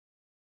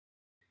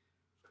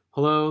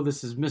Hello,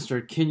 this is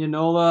Mr.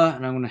 Kinyanola,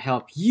 and I'm going to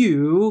help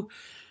you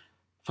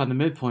find the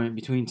midpoint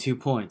between 2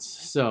 points.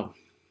 So,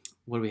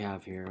 what do we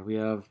have here? We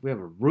have a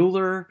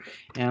ruler,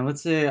 and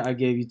let's say I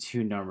gave you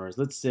two numbers.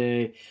 Let's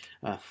say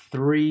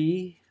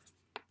 3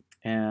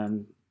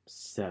 and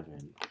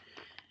 7.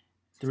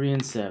 3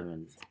 and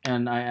 7.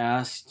 And I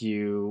asked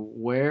you,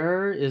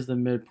 where is the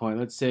midpoint?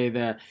 Let's say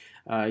that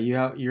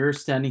you're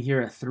standing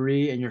here at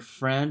 3, and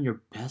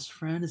your best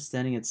friend, is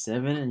standing at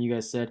 7, and you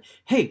guys said,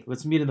 "Hey,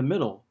 let's meet in the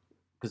middle,"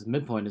 because the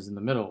midpoint is in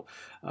the middle.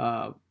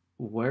 Uh,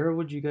 where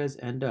would you guys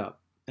end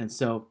up? And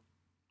so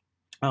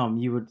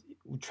you would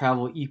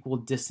travel equal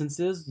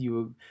distances. You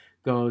would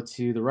go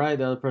to the right,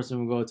 the other person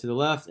would go to the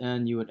left,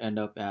 and you would end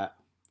up at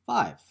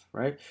 5,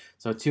 right?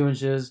 So 2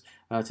 inches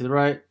to the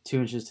right,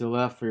 2 inches to the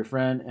left for your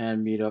friend,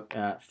 and meet up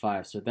at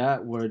 5. So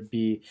that would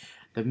be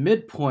the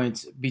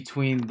midpoint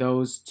between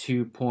those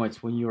 2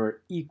 points when you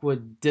are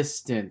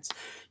equidistant.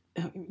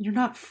 You're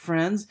not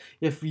friends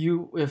if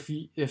you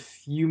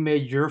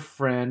made your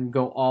friend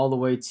go all the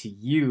way to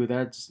you.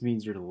 That just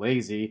means you're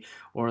lazy.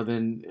 Or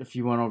then if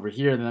you went over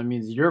here, then that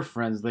means your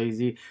friend's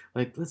lazy.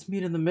 Like, let's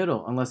meet in the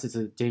middle. Unless it's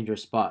a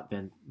dangerous spot,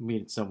 then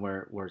meet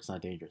somewhere where it's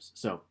not dangerous.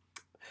 So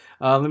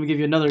let me give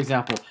you another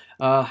example.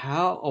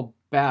 How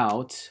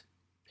about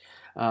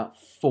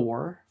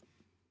 4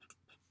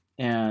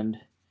 and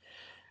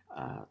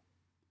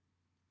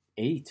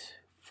 8?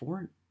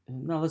 4?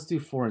 No, let's do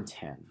 4 and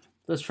 10.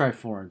 Let's try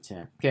 4 and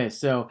 10. Okay,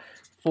 so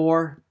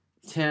 4,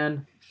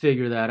 10,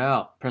 figure that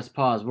out. Press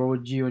pause. Where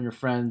would you and your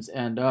friends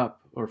end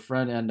up, or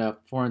friend end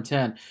up? 4 and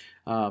 10.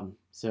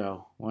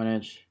 So 1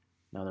 inch,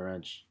 another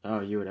inch.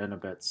 Oh, you would end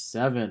up at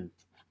 7.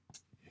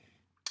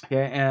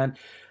 Okay, and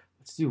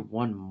let's do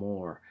one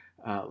more.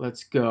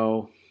 Let's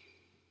go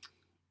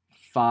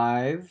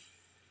 5.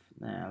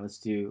 Nah, let's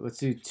do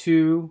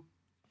 2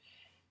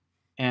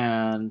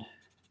 and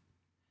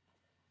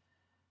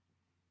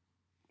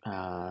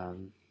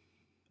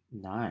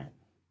 9.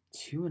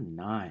 2 and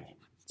 9.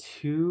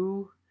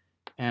 2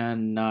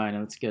 and 9.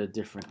 Let's get a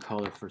different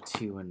color for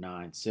 2 and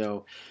 9.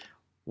 So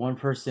one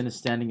person is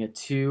standing at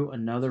 2,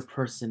 another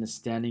person is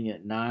standing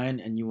at 9,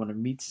 and you want to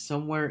meet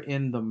somewhere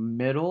in the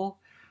middle.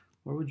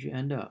 Where would you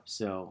end up?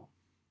 So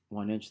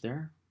 1 inch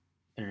there,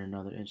 and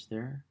another inch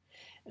there,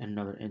 and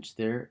another inch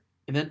there,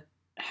 and then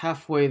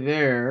halfway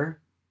there,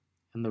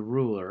 and the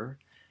ruler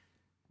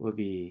would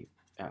be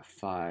at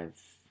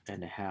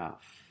 5.5.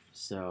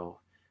 So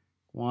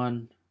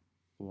 1,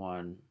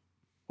 1,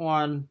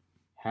 1,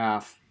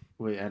 half,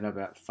 we end up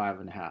at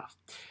 5.5.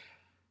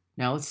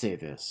 Now let's say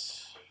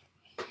this.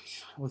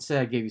 Let's say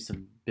I gave you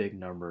some big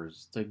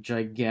numbers, like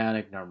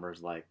gigantic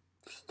numbers, like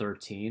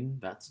 13.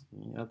 That's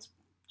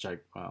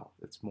wow,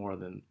 it's more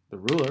than the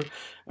ruler.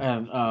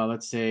 And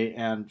let's say,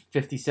 and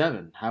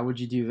 57. How would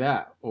you do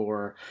that?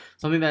 Or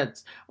something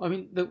that's, I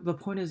mean, the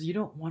point is, you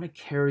don't want to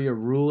carry a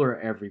ruler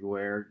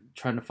everywhere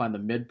trying to find the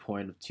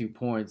midpoint of 2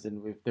 points.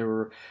 And if there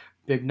were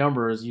big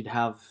numbers, you'd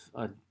have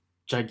a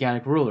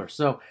gigantic ruler.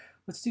 So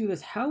let's do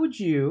this. How would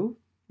you,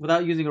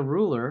 without using a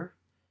ruler,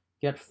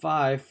 get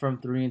 5 from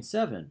 3 and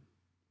 7?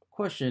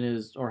 Question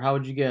is, or how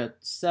would you get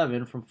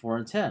 7 from 4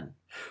 and 10?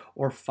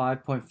 Or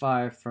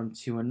 5.5 from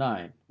 2 and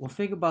 9? Well,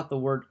 think about the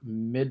word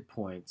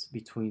midpoints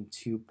between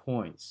 2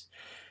 points.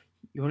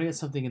 You want to get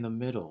something in the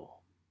middle.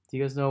 Do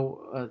you guys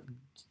know,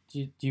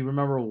 do you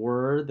remember a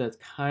word that's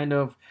kind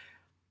of,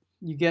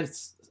 you get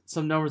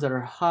some numbers that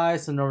are high,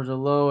 some numbers are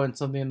low, and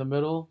something in the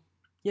middle?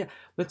 Yeah,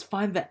 let's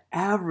find the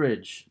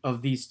average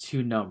of these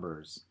two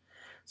numbers.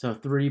 So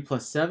 3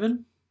 plus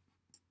 7,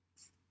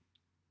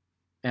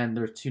 and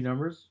there are two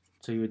numbers,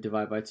 so you would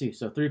divide by 2.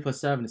 So 3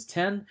 plus 7 is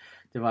 10,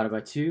 divided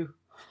by 2,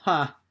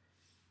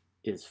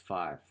 is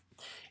 5.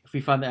 If we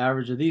find the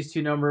average of these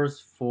two numbers,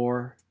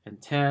 4 and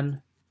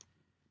 10,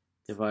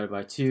 divided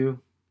by 2,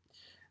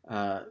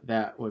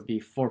 that would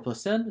be 4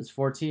 plus 10 is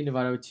 14,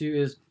 divided by 2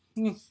 is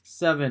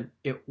 7.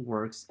 It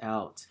works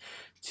out.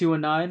 2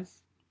 and 9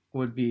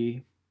 would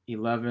be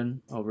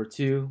 11 over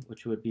 2,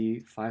 which would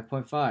be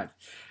 5.5.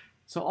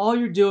 So all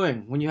you're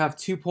doing when you have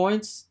 2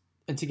 points,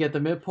 and to get the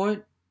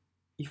midpoint,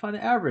 you find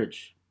the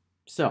average.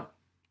 So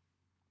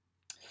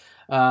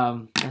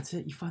that's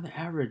it. You find the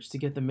average to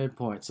get the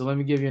midpoint. So let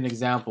me give you an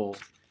example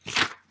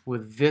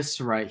with this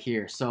right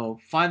here. So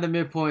find the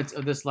midpoints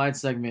of this line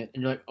segment,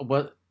 and you're like,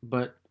 what?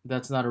 But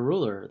that's not a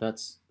ruler.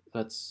 That's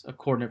a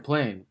coordinate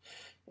plane,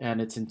 and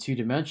it's in 2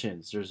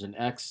 dimensions. There's an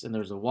x and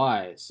there's a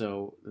y.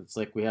 So it's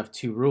like we have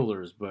 2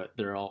 rulers, but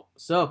they're all.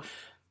 So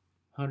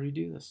how do you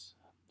do this?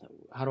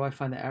 How do I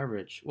find the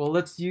average? Well,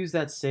 let's use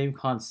that same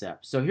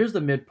concept. So here's the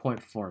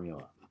midpoint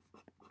formula.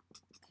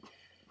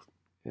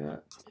 Yeah,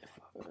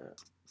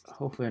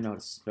 hopefully I know how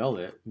to spell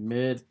it.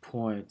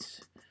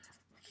 Midpoint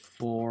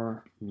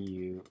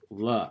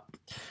formula.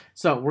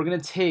 So we're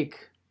going to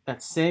take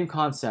that same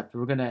concept.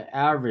 We're going to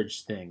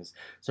average things.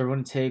 So we're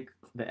going to take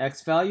the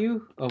x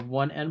value of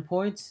one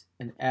endpoint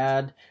and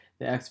add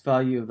the x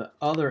value of the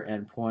other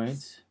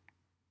endpoint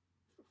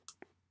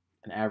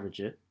and average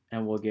it,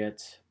 and we'll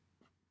get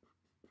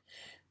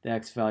the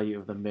x value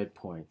of the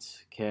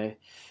midpoint. Okay,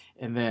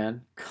 and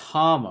then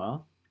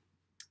comma,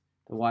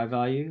 the y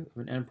value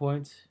of an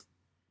endpoint,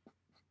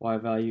 y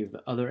value of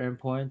the other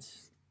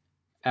endpoint,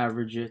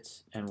 average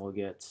it, and we'll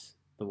get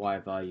the y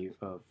value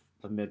of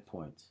the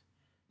midpoint.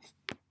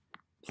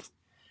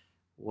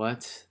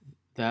 What?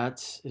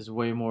 That is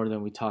way more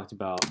than we talked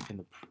about in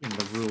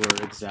the ruler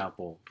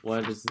example.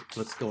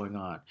 What's going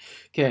on?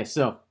 Okay,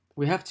 so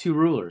we have two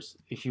rulers,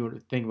 if you were to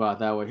think about it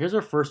that way. Here's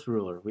our first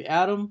ruler. We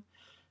add them,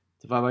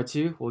 divide by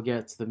 2, we'll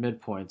get the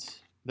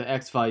midpoint, the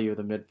x value of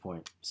the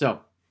midpoint.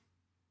 So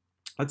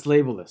let's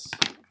label this.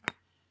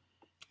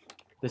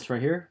 This right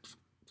here,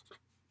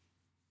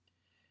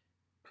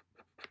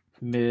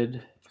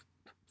 midpoints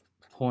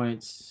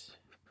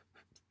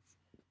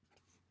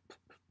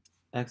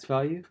x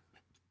value.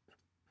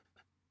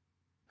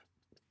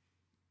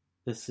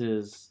 This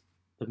is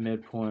the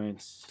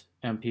midpoints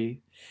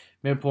MP.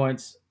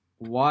 Midpoints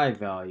y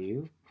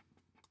value.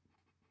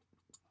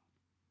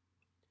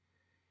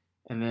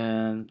 And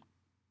then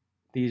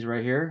these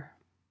right here,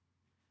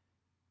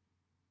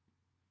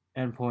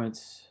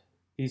 endpoints.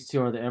 These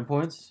two are the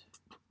endpoints.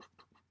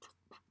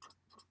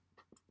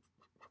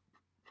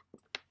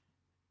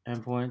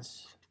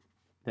 Endpoints,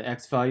 the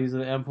x values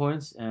of the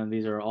endpoints, and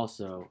these are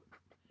also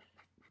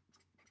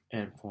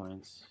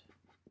endpoints.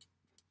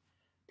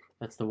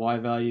 That's the y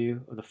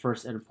value of the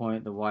first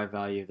endpoint, the y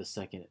value of the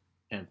second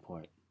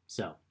endpoint.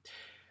 So,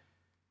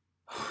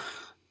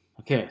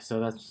 okay,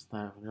 so that's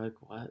you're like,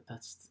 what?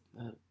 That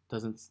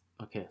doesn't.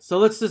 Okay, so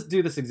let's just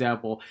do this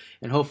example,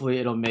 and hopefully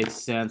it'll make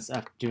sense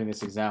after doing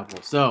this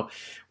example. So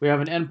we have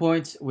an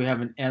endpoint, we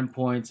have an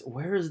endpoint.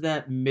 Where is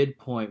that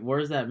midpoint? Where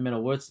is that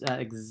middle? What's that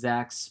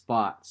exact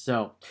spot?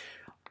 So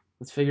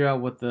let's figure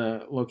out what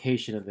the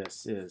location of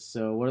this is.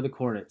 So what are the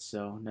coordinates?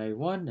 So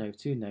 -1,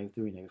 -2, -3,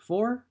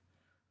 -4.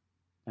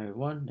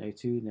 -1,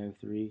 -2,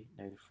 -3,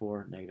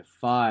 -4,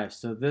 -5.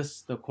 So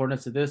this, the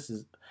coordinates of this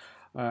is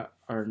are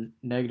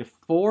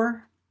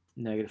 -4,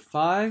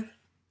 -5.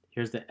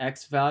 Here's the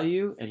x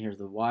value, and here's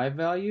the y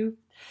value.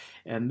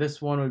 And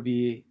this one would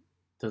be,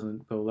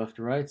 doesn't go left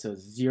to right, so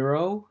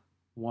 0,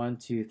 1,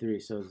 2, 3.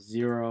 So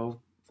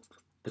 0,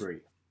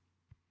 3.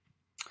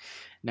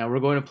 Now we're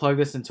going to plug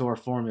this into our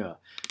formula.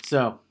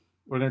 So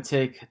we're going to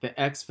take the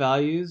x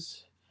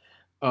values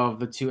of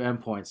the two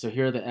endpoints. So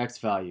here are the x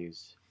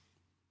values.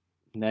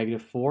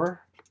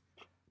 -4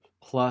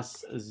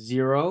 plus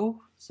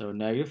 0, so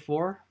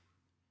 -4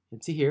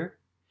 into here,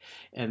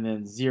 and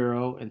then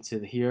 0 into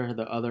here,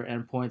 the other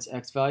endpoint's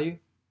x value.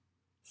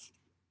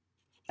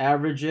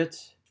 Average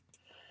it.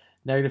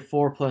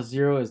 -4 plus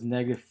 0 is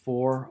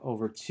 -4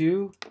 over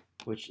 2,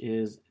 which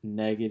is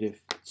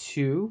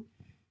 -2.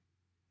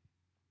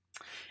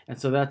 And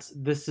so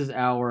this is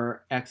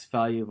our x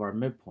value of our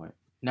midpoint.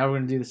 Now we're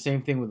going to do the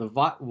same thing with the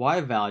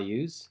y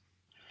values.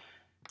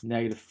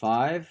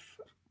 -5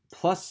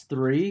 plus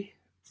 3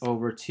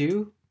 over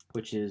 2,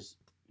 which is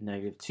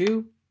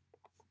 -2,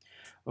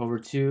 over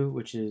 2,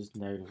 which is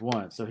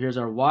 -1. So here's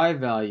our y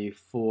value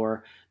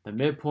for the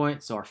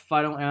midpoint. So our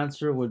final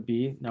answer would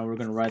be, now we're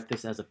going to write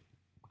this as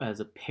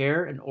a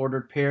pair, an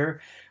ordered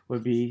pair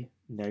would be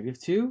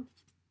 -2,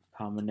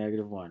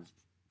 -1.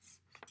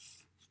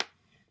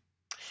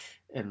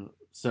 And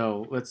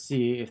so let's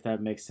see if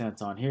that makes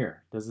sense on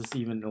here. Does this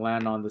even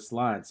land on this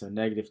line? So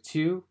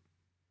 -2,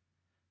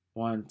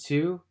 1,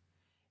 2,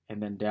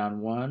 and then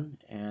down 1,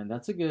 and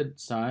that's a good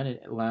sign.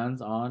 It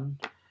lands on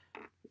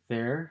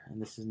there,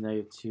 and this is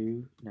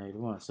 -2,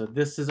 -1. So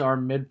this is our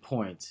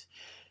midpoint.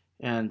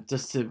 And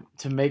just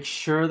to make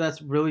sure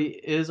that really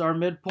is our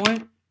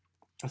midpoint,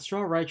 let's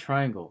draw a right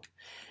triangle.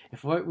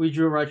 If we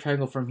drew a right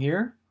triangle from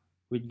here,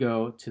 we'd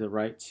go to the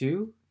right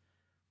 2,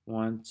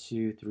 1,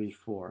 2, 3,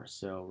 4.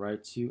 So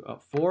right 2,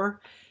 up 4.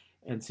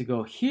 And to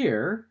go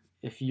here,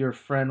 if your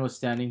friend was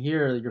standing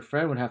here, your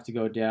friend would have to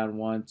go down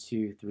 1,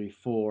 2, 3,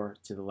 4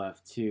 to the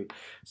left 2.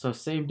 So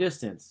same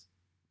distance.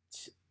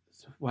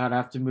 We'll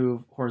have to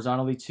move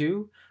horizontally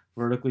 2,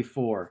 vertically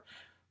 4.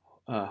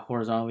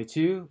 Horizontally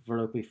 2,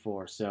 vertically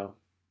 4. So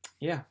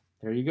yeah,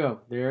 there you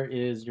go. There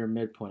is your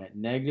midpoint at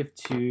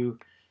 -2,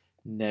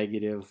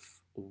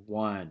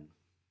 -1.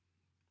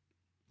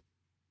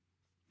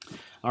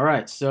 All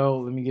right, so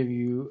let me give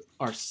you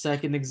our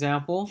second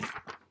example.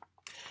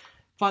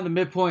 Find the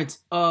midpoint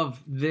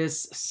of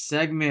this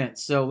segment.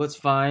 So let's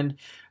find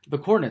the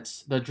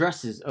coordinates, the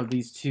addresses of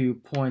these 2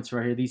 points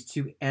right here, these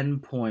 2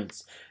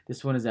 endpoints.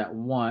 This one is at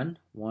 1,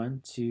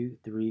 1, 2,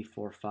 3,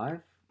 4,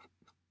 5.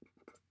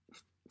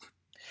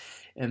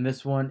 And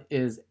this one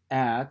is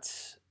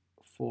at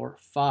 4,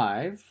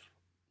 5,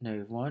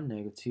 -1,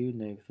 -2,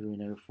 -3,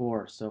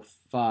 -4. So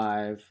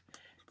 5,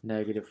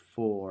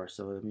 -4.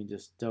 So let me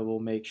just double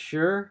make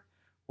sure.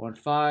 1,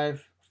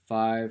 5,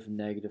 5,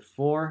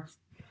 -4.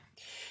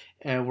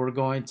 And we're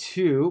going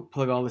to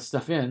plug all this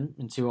stuff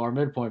into our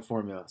midpoint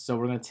formula. So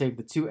we're going to take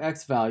the 2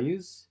 x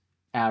values,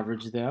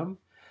 average them,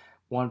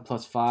 1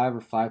 plus 5 or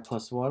 5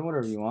 plus 1,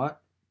 whatever you want.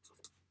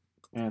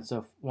 And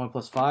so 1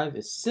 plus 5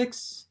 is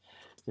 6,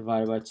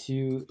 divided by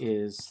 2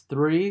 is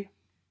 3.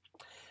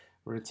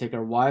 We're going to take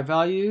our y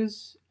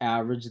values,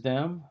 average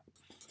them,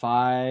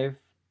 5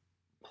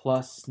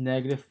 plus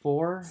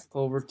 -4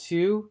 over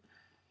 2,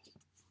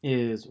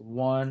 is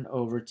 1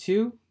 over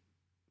 2. Can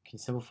you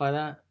simplify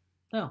that?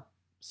 No.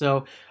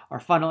 So our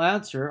final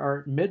answer,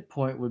 our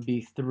midpoint would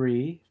be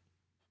 3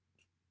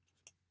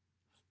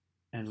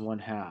 and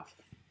 1/2.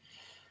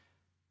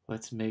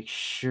 Let's make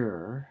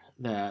sure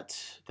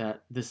that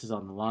this is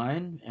on the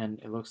line, and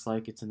it looks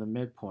like it's in the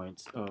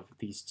midpoints of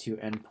these two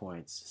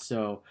endpoints.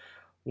 So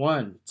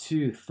 1,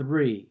 2,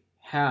 3,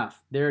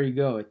 half. There you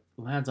go. It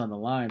lands on the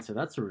line, so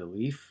that's a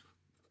relief.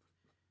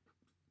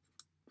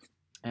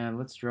 And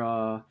let's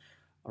draw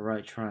a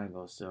right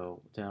triangle.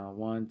 So down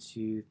 1,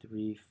 2,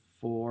 3,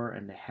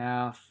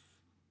 4.5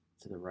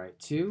 to the right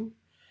 2.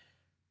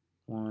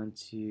 1,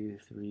 2,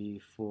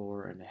 3,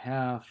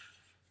 4.5.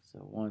 So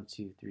 1,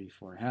 2, 3,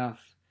 4.5.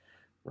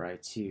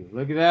 Right 2.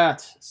 Look at that.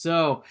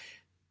 So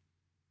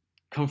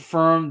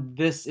confirm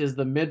this is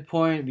the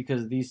midpoint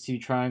because these two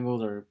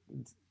triangles are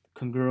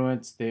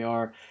congruent. They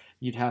are.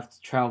 You'd have to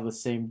travel the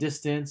same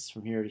distance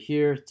from here to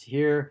here to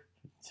here.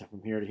 So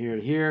from here to here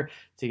to here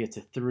to get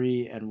to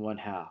 3 and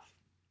 1/2.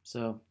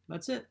 So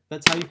that's it.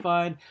 That's how you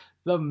find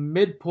the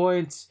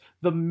midpoint,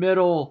 the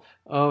middle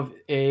of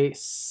a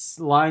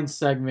line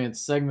segment,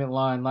 segment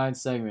line, line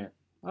segment.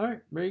 All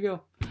right, there you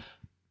go.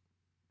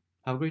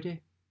 Have a great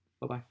day.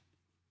 Bye-bye.